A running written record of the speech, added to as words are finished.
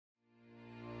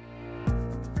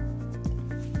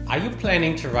Are you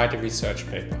planning to write a research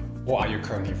paper, or are you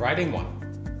currently writing one?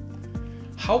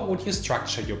 How would you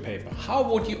structure your paper? How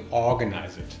would you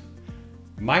organize it?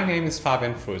 My name is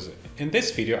Fabian Fröse. In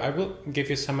this video I will give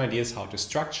you some ideas how to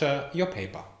structure your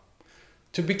paper.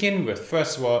 To begin with,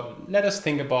 first of all, let us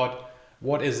think about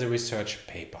what is a research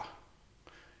paper.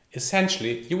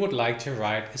 Essentially, you would like to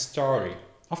write a story.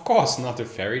 Of course, not a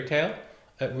fairy tale,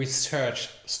 a research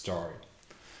story.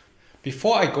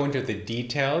 Before I go into the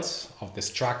details of the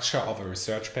structure of a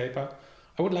research paper,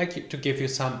 I would like to give you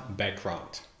some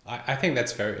background. I think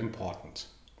that's very important.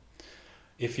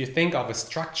 If you think of a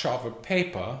structure of a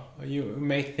paper, you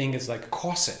may think it's like a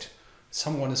corset.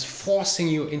 Someone is forcing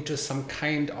you into some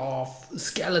kind of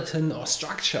skeleton or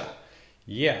structure.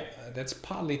 Yeah, that's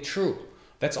partly true.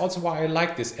 That's also why I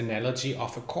like this analogy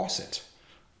of a corset.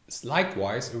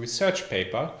 Likewise, a research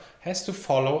paper has to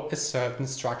follow a certain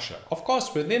structure. Of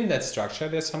course, within that structure,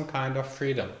 there's some kind of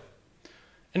freedom.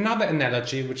 Another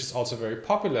analogy, which is also very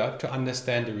popular to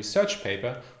understand a research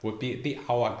paper, would be the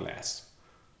hourglass.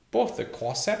 Both the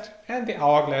corset and the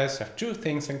hourglass have two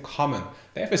things in common.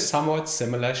 They have a somewhat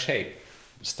similar shape.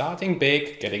 Starting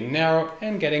big, getting narrow,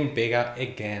 and getting bigger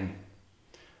again.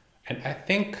 And I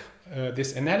think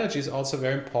this analogy is also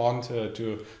very important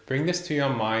to bring this to your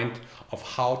mind of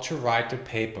how to write a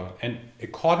paper and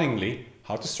accordingly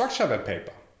how to structure that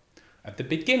paper. At the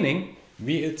beginning,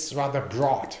 it's rather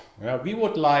broad. We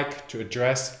would like to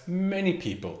address many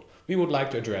people. We would like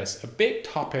to address a big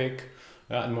topic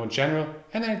and more general,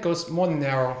 and then it goes more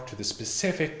narrow to the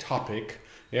specific topic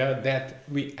that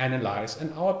we analyze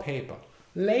in our paper.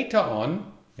 Later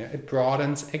on, it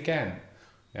broadens again.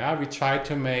 We try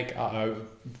to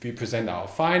we present our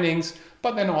findings,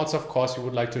 but then also, of course, we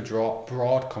would like to draw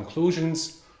broad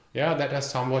conclusions that are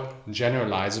somewhat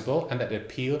generalizable and that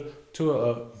appeal to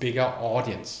a bigger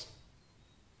audience.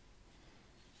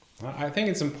 I think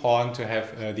it's important to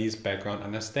have these background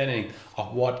understanding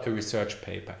of what a research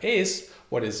paper is,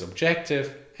 what is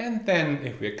objective, and then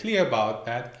if we're clear about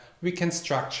that, we can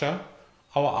structure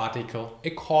our article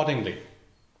accordingly.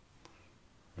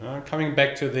 Coming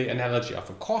back to the analogy of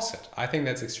a corset, I think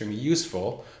that's extremely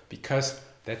useful because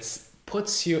that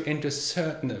puts you into a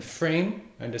certain frame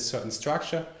and a certain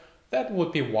structure that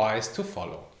would be wise to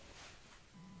follow.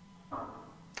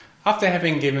 After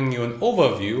having given you an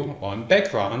overview on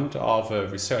background of a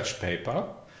research paper,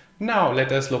 now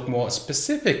let us look more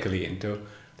specifically into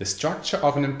the structure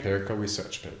of an empirical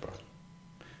research paper.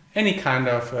 Any kind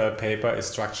of paper is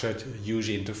structured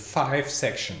usually into 5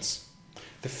 sections.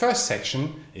 The first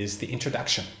section is the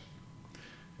introduction.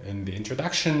 And the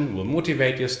introduction will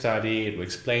motivate your study, it will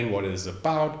explain what it is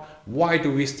about, why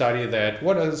do we study that,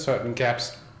 what are the certain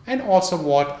gaps, and also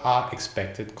what are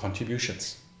expected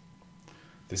contributions.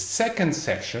 The second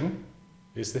section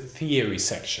is the theory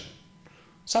section,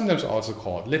 sometimes also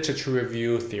called literature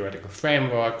review, theoretical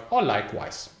framework, or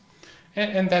likewise.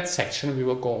 And in that section we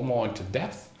will go more into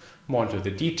depth, more into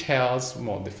the details,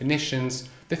 more definitions,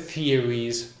 the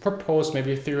theories, propose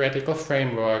maybe a theoretical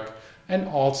framework, and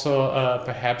also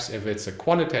perhaps if it's a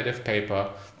quantitative paper,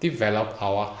 develop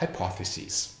our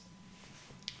hypotheses.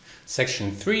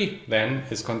 Section 3 then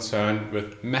is concerned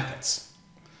with methods.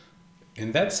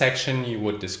 In that section you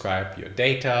would describe your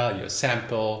data, your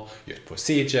sample, your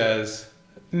procedures,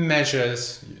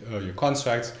 measures, your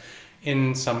constructs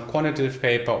in some quantitative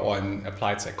paper or in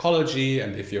applied psychology,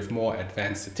 and if you have more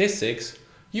advanced statistics,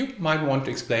 you might want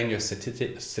to explain your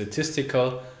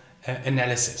statistical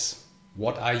analysis.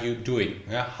 What are you doing?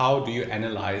 How do you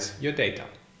analyze your data?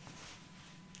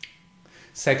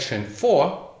 Section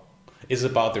 4 is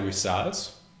about the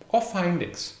results or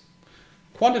findings.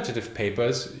 Quantitative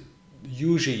papers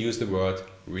usually use the word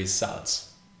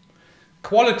results.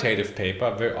 Qualitative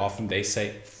paper, very often they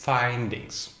say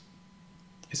findings.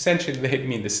 Essentially they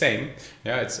mean the same.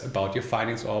 It's about your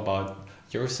findings or about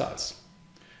your results.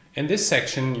 In this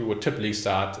section you would typically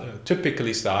start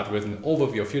with an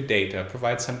overview of your data,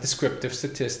 provide some descriptive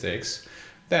statistics,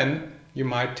 then you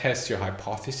might test your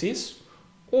hypotheses,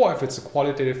 or if it's a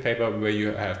qualitative paper where you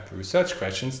have research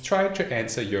questions, try to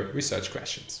answer your research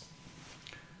questions.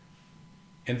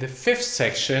 In the 5th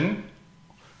section,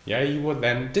 you will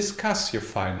then discuss your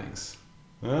findings.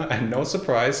 And no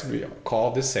surprise, we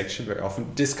call this section very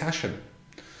often discussion,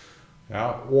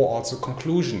 or also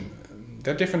conclusion.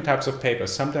 There are different types of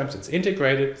papers. Sometimes it's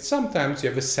integrated, sometimes you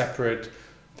have a separate,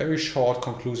 very short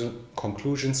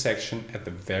conclusion section at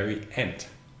the very end.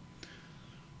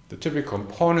 The typical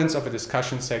components of a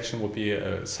discussion section would be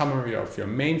a summary of your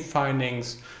main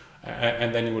findings,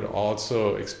 and then you would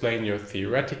also explain your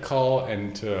theoretical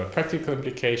and practical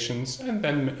implications, and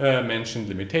then mention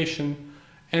limitation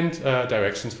and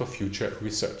directions for future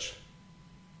research.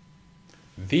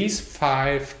 These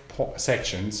 5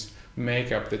 sections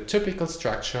make up the typical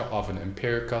structure of an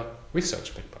empirical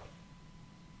research paper.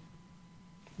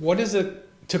 What is the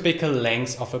typical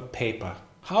length of a paper?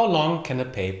 How long can a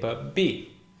paper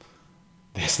be?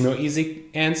 There's no easy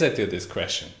answer to this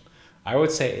question. I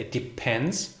would say it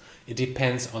depends. It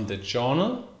depends on the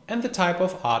journal and the type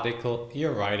of article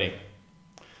you're writing.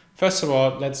 First of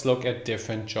all, let's look at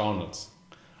different journals.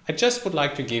 I just would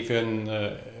like to give you an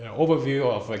overview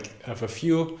of a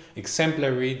few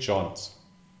exemplary journals.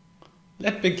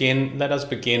 Let us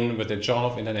begin with the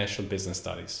Journal of International Business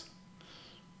Studies.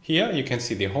 Here you can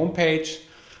see the homepage.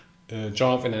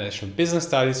 Journal of International Business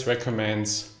Studies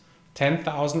recommends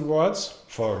 10,000 words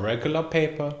for a regular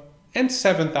paper and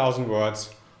 7,000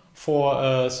 words for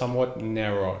a somewhat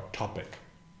narrow topic.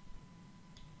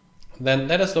 Then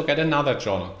let us look at another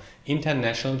journal,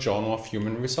 International Journal of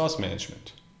Human Resource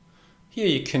Management. Here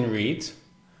you can read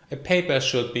a paper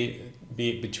should be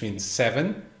between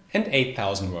 7 and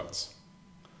 8,000 words.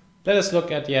 Let us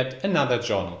look at yet another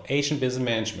journal, Asian Business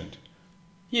Management.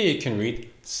 Here you can read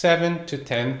 7 to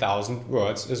 10,000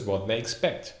 words is what they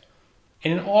expect.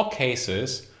 And in all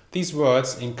cases, these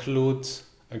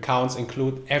accounts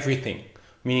include everything,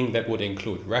 meaning that would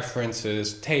include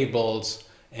references, tables,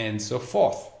 and so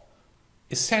forth.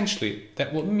 Essentially,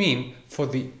 that would mean for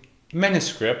the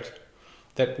manuscript,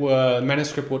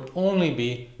 manuscript would only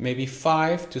be maybe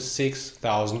 5 to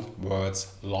 6,000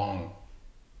 words long.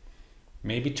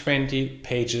 Maybe 20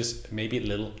 pages, maybe a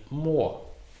little more.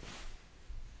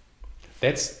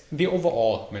 That's the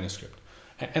overall manuscript.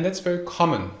 And that's very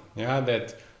common,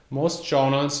 that most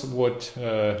journals would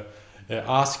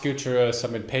ask you to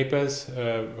submit papers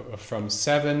from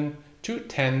 7 to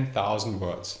 10,000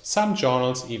 words. Some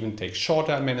journals even take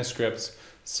shorter manuscripts.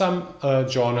 Some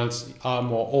journals are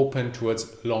more open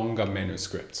towards longer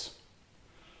manuscripts.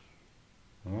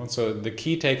 So the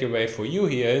key takeaway for you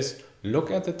here is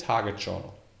look at the target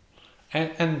journal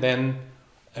and then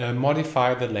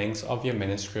modify the length of your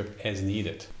manuscript as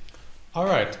needed.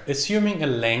 Alright, assuming a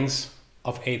length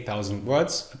of 8,000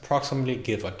 words, approximately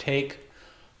give or take,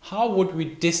 how would we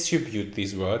distribute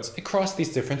these words across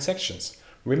these different sections?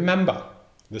 Remember,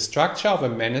 the structure of a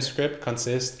manuscript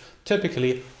consists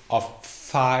typically of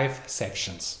 5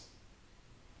 sections.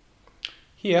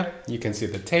 Here you can see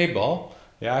the table.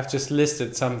 I've just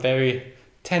listed some very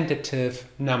tentative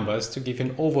numbers to give you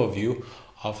an overview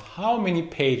of how many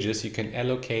pages you can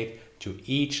allocate to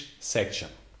each section.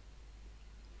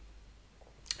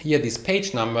 Here these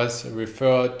page numbers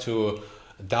refer to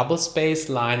double space,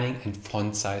 lining and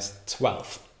font size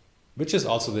 12, which is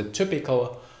also the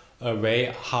typical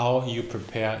way how you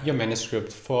prepare your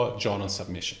manuscript for journal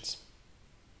submissions.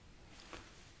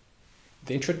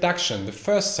 The introduction, the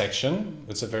first section,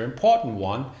 is a very important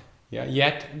one,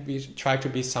 yet we try to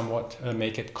be somewhat,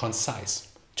 make it concise.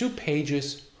 2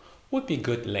 pages would be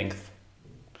good length.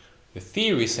 The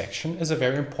theory section is a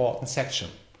very important section.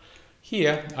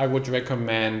 Here I would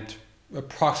recommend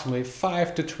approximately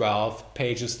 5 to 12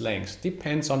 pages length,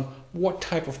 depends on what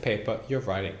type of paper you're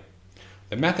writing.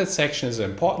 The method section is an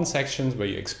important section where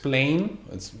you explain,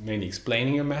 it's mainly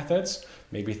explaining your methods,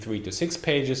 maybe 3 to 6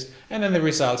 pages, and then the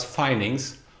results,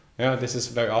 findings. This is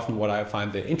very often what I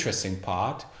find the interesting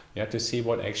part, to see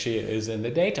what actually is in the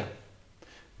data.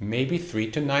 Maybe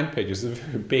 3 to 9 pages, a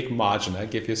very big margin. I'll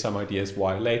give you some ideas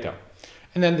why later.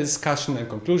 And then the discussion and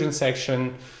conclusion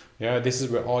section. This is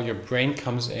where all your brain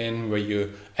comes in, where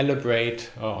you elaborate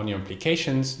on your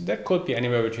implications. That could be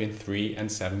anywhere between 3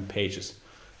 and 7 pages.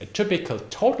 A typical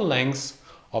total length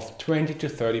of 20 to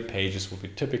 30 pages would be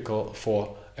typical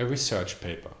for a research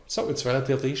paper. So it's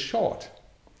relatively short.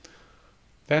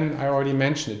 Then I already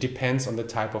mentioned it depends on the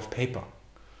type of paper.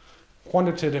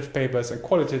 Quantitative papers and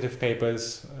qualitative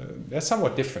papers, they're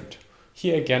somewhat different.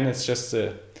 Here again, it's just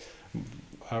a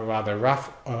rather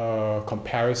rough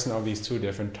comparison of these 2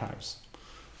 different types.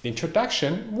 The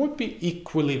introduction would be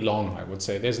equally long, I would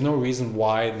say. There's no reason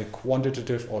why the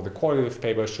quantitative or the qualitative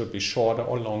paper should be shorter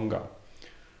or longer.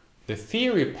 The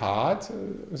theory part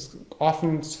is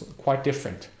often quite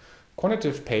different.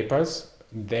 Quantitative papers,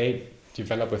 they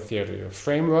develop a theory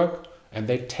framework and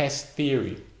they test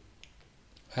theory.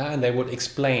 And they would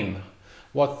explain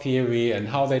what theory and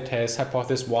how they test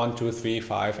hypothesis 1, 2, 3,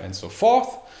 5 and so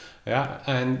forth.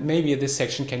 And maybe this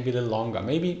section can be a little longer,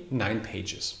 maybe 9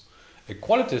 pages. A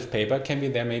qualitative paper can be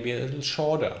there maybe a little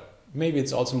shorter. Maybe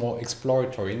it's also more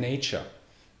exploratory in nature.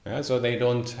 So they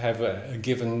don't have a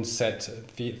given set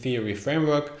theory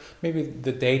framework. Maybe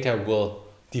the data will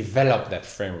develop that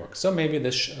framework. So maybe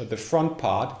the front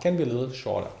part can be a little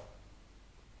shorter.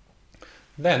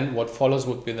 Then what follows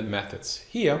would be the methods.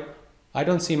 Here, I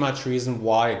don't see much reason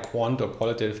why a quant or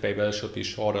qualitative paper should be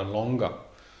shorter or longer.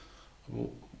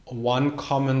 One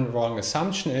common wrong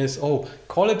assumption is, oh,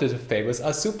 qualitative papers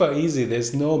are super easy,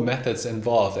 there's no methods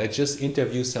involved. I just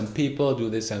interview some people, do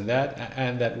this and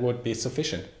that would be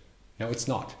sufficient. No, it's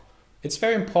not. It's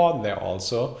very important there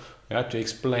also to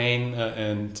explain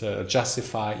and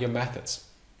justify your methods.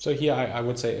 So here I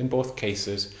would say in both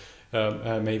cases,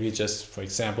 maybe just, for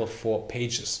example, 4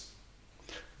 pages.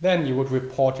 Then you would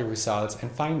report your results and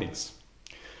findings.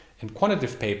 In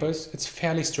quantitative papers, it's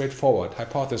fairly straightforward.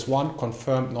 Hypothesis 1,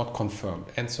 confirmed, not confirmed,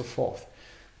 and so forth.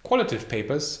 Qualitative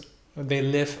papers, they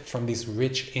live from these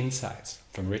rich insights,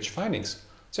 from rich findings.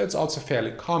 So it's also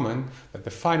fairly common that the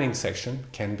finding section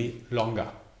can be longer.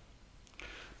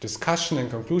 Discussion and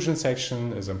conclusion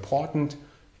section is important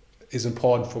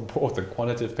for both the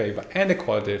quantitative paper and the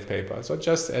qualitative paper. So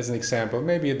just as an example,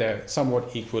 maybe they're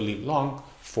somewhat equally long,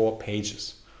 4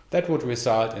 pages. That would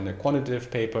result in a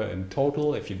quantitative paper in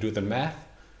total, if you do the math,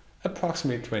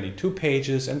 approximately 22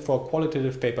 pages, and for a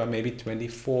qualitative paper, maybe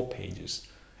 24 pages.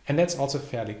 And that's also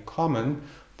fairly common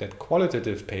that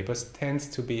qualitative papers tends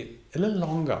to be a little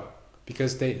longer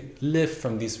because they live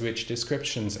from these rich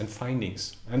descriptions and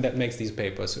findings, and that makes these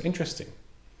papers so interesting.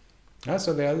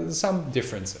 So there are some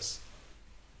differences.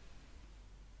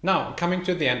 Now, coming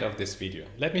to the end of this video,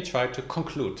 let me try to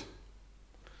conclude.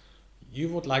 You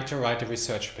would like to write a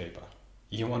research paper.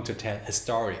 You want to tell a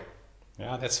story.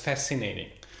 Yeah, that's fascinating.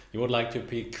 You would like to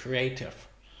be creative.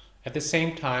 At the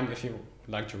same time, if you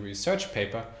would like to research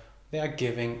paper, they are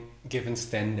given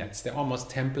standards. They're almost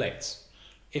templates.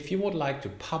 If you would like to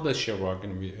publish your work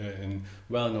in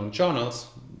well-known journals,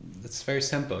 it's very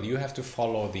simple. You have to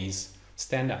follow these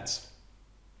standards.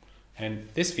 And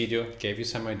this video gave you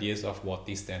some ideas of what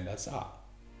these standards are.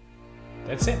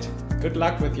 That's it. Good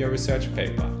luck with your research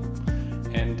paper.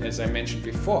 And as I mentioned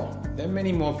before, there are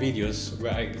many more videos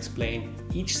where I explain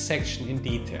each section in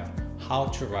detail, how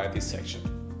to write this section.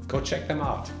 Go check them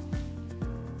out.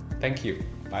 Thank you.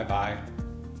 Bye bye.